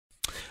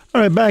All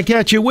right, back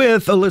at you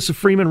with Elissa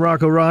Freeman,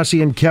 Rocco Rossi,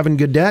 and Kevin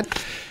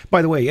Gaudet.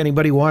 By the way,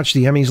 anybody watch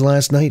the Emmys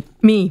last night?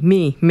 Me.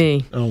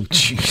 Oh,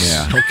 jeez.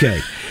 Yeah.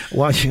 Okay.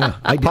 Watching.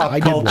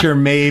 Pop culture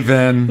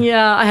maven.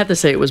 Yeah, I have to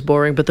say it was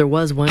boring, but there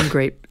was one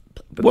great.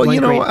 Well,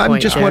 I'm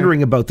just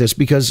wondering about this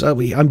because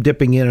I'm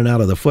dipping in and out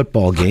of the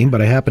football game,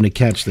 but I happen to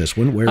catch this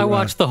one. Where I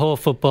watched the whole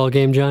football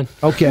game, John.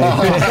 Okay.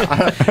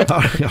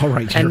 All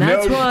right. And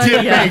that's why,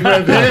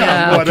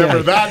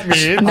 whatever that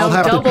means. No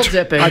double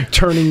dipping. I'm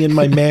turning in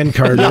my man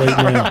card right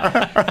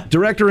now.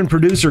 Director and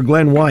producer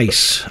Glenn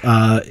Weiss,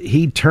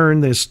 he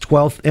turned this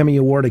 12th Emmy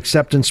Award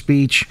acceptance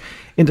speech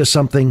into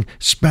something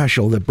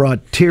special that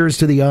brought tears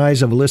to the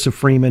eyes of Elissa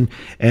Freeman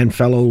and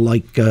fellow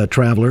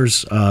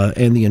travelers,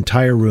 and the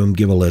entire room.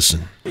 Give a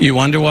listen. You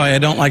wonder why I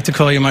don't like to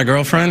call you my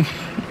girlfriend?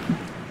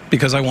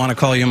 Because I want to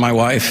call you my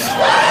wife.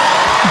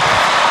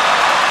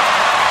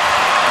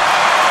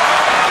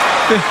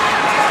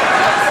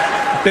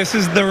 This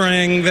is the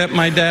ring that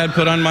my dad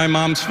put on my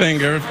mom's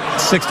finger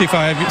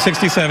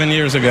 67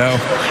 years ago.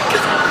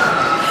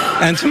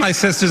 And to my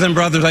sisters and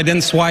brothers, I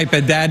didn't swipe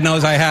it. Dad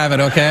knows I have it,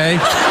 okay?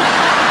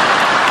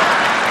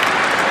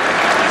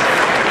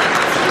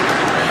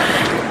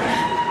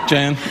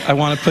 Jan, I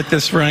want to put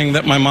this ring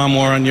that my mom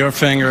wore on your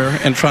finger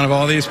in front of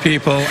all these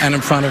people and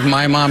in front of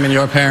my mom and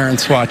your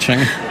parents watching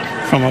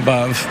from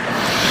above.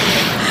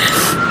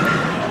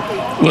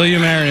 Will you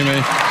marry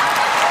me?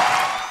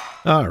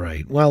 All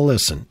right. Well,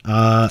 listen.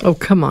 Oh,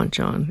 come on,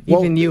 John.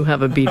 Even you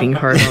have a beating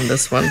heart on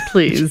this one,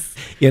 please.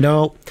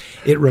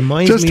 It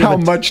reminds me Just how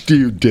much do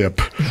you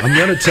dip? I'm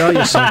going to tell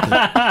you something.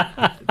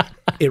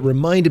 It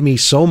reminded me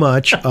so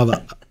much of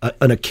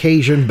an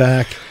occasion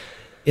back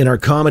in our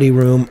comedy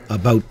room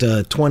about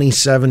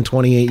 27,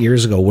 28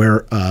 years ago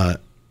where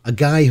a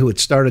guy who had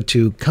started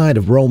to kind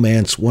of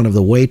romance one of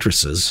the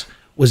waitresses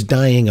was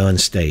dying on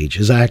stage.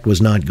 His act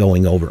was not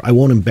going over. I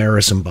won't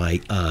embarrass him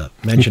by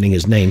mentioning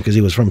his name because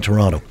he was from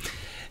Toronto.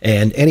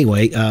 And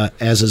anyway,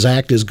 as his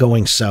act is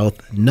going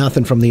south,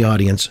 nothing from the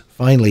audience.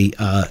 Finally,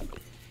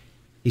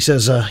 he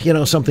says,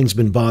 something's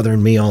been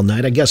bothering me all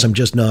night. I guess I'm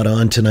just not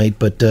on tonight,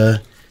 but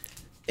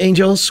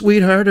Angel,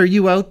 sweetheart, are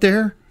you out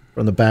there?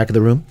 From the back of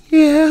the room.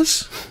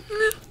 Yes.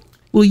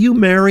 Will you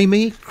marry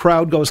me?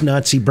 Crowd goes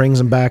nuts. He brings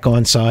him back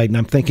on side, and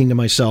I'm thinking to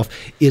myself,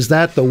 is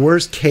that the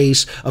worst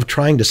case of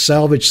trying to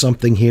salvage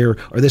something here,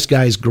 or this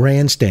guy's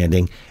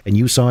grandstanding, and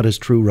you saw it as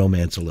true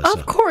romance, Elissa?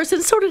 Of course,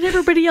 and so did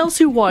everybody else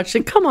who watched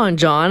it. Come on,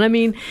 John. I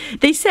mean,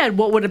 they said,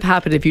 what would have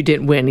happened if you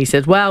didn't win? He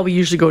said, well, we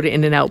usually go to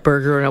In-N-Out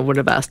Burger, and I would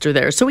have asked her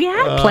there. So he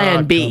had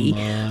plan B,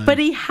 but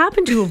he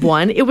happened to have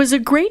won. It was a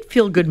great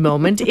feel-good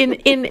moment in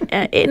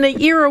an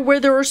era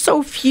where there were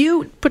so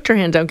few, put your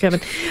hand down,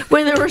 Kevin,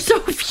 when there were so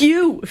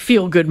few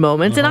feel-good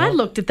moments, and I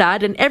looked at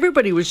that, and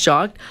everybody was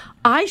shocked.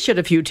 I shed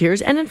a few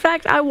tears, and in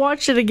fact, I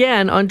watched it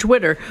again on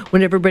Twitter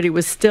when everybody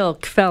was still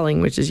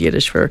kvelling, which is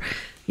Yiddish for,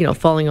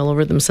 falling all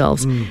over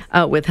themselves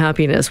with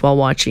happiness while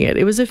watching it.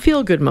 It was a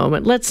feel-good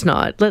moment. Let's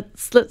not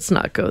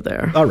go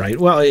there. All right.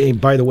 Well, hey,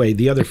 by the way,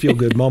 the other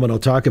feel-good moment I'll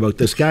talk about,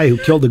 this guy who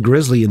killed a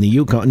grizzly in the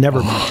Yukon.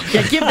 Never mind.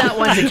 Yeah, give that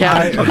one to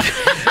Kevin.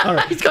 All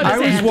right. I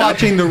was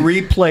watching the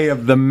replay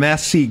of the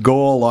Messi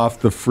goal off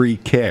the free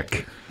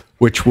kick,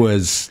 which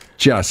was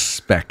just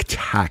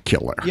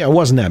spectacular. Yeah, it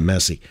wasn't that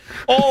messy.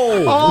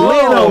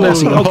 Lionel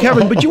Messi. Oh,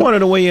 Kevin, but you wanted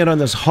to weigh in on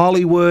this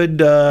Hollywood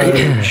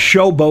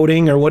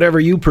showboating or whatever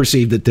you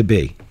perceived it to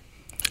be.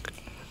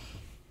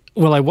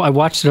 Well, I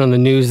watched it on the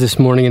news this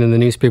morning and in the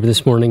newspaper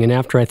this morning, and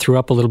after I threw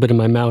up a little bit in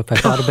my mouth, I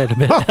thought a bit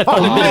about it.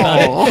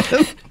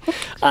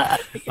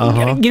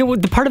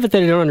 The part of it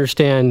that I don't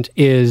understand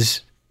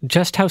is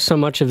just how so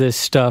much of this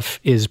stuff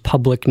is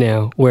public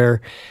now,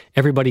 where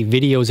everybody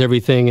videos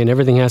everything and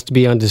everything has to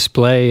be on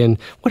display. And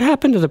what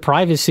happened to the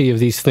privacy of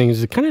these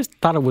things? I kind of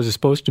thought it was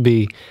supposed to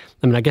be,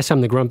 I guess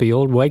I'm the grumpy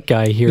old white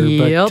guy here,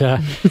 but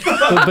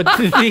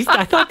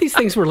I thought these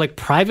things were like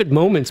private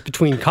moments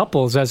between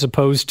couples as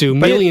opposed to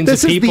millions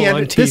of people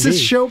on TV.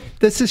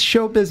 This is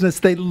show business.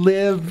 They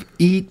live,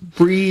 eat,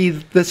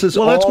 breathe. This is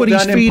that's what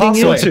he's feeding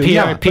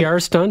into. PR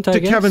stunt, I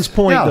guess. To Kevin's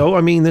point,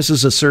 though, this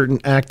is a certain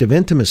act of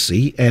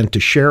intimacy, and to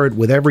share it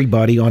with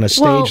everybody on a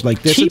stage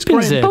like this, it's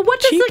great. But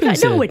what does the guy?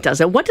 No, it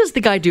doesn't. What does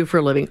the guy do for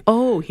a living?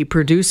 Oh, he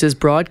produces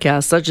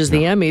broadcasts such as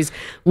the Emmys.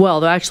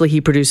 Well, actually,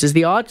 he produces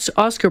the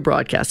Oscar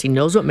broadcast. He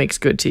knows what makes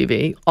good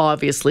TV.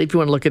 Obviously, if you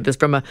want to look at this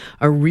from a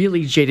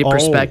really jaded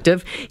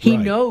perspective, he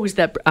knows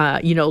that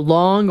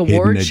long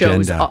award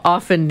shows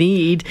often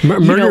need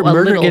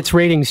Murder gets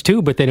ratings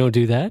too, but they don't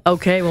do that.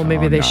 Okay, well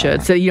maybe they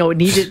should. So it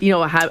needed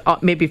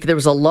maybe if there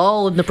was a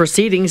lull in the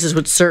proceedings, this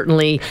would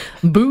certainly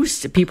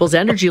boost people's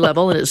energy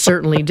level, and it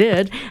certainly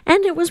did.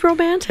 And it was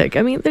romantic.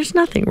 There's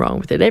nothing wrong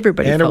with it.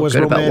 Everybody felt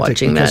good about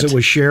watching that. Because it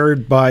was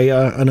shared by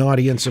an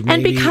audience of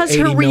maybe 80 million. And because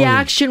her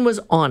reaction was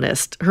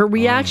honest. Her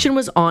reaction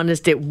was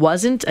honest. It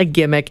wasn't a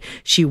gimmick.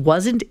 She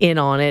wasn't in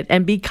on it.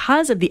 And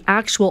because of the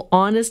actual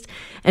honest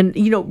and,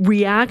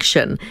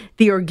 reaction,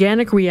 the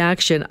organic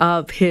reaction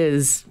of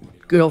his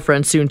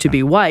girlfriend,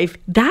 soon-to-be wife,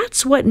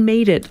 that's what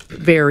made it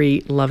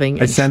very loving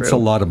and I sense true. a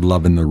lot of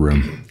love in the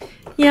room.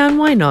 Yeah, and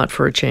why not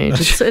for a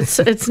change?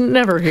 It's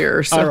never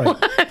here. So. All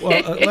right.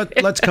 Well,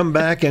 let's come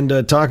back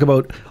and talk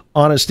about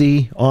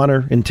honesty,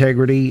 honor,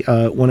 integrity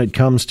when it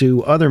comes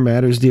to other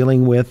matters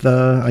dealing with,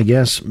 I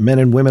guess, men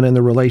and women and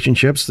their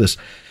relationships. This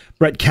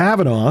Brett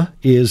Kavanaugh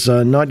is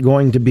not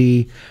going to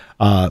be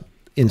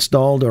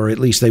installed, or at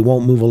least they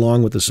won't move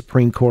along with the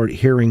Supreme Court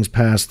hearings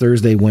past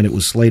Thursday when it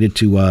was slated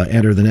to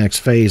enter the next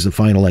phase, the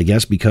final, I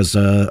guess, because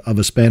of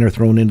a spanner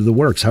thrown into the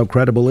works. How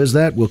credible is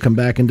that? We'll come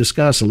back and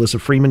discuss. Elissa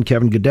Freeman,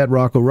 Kevin Gaudet,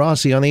 Rocco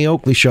Rossi on The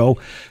Oakley Show.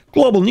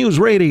 Global News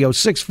Radio,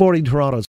 640 Toronto.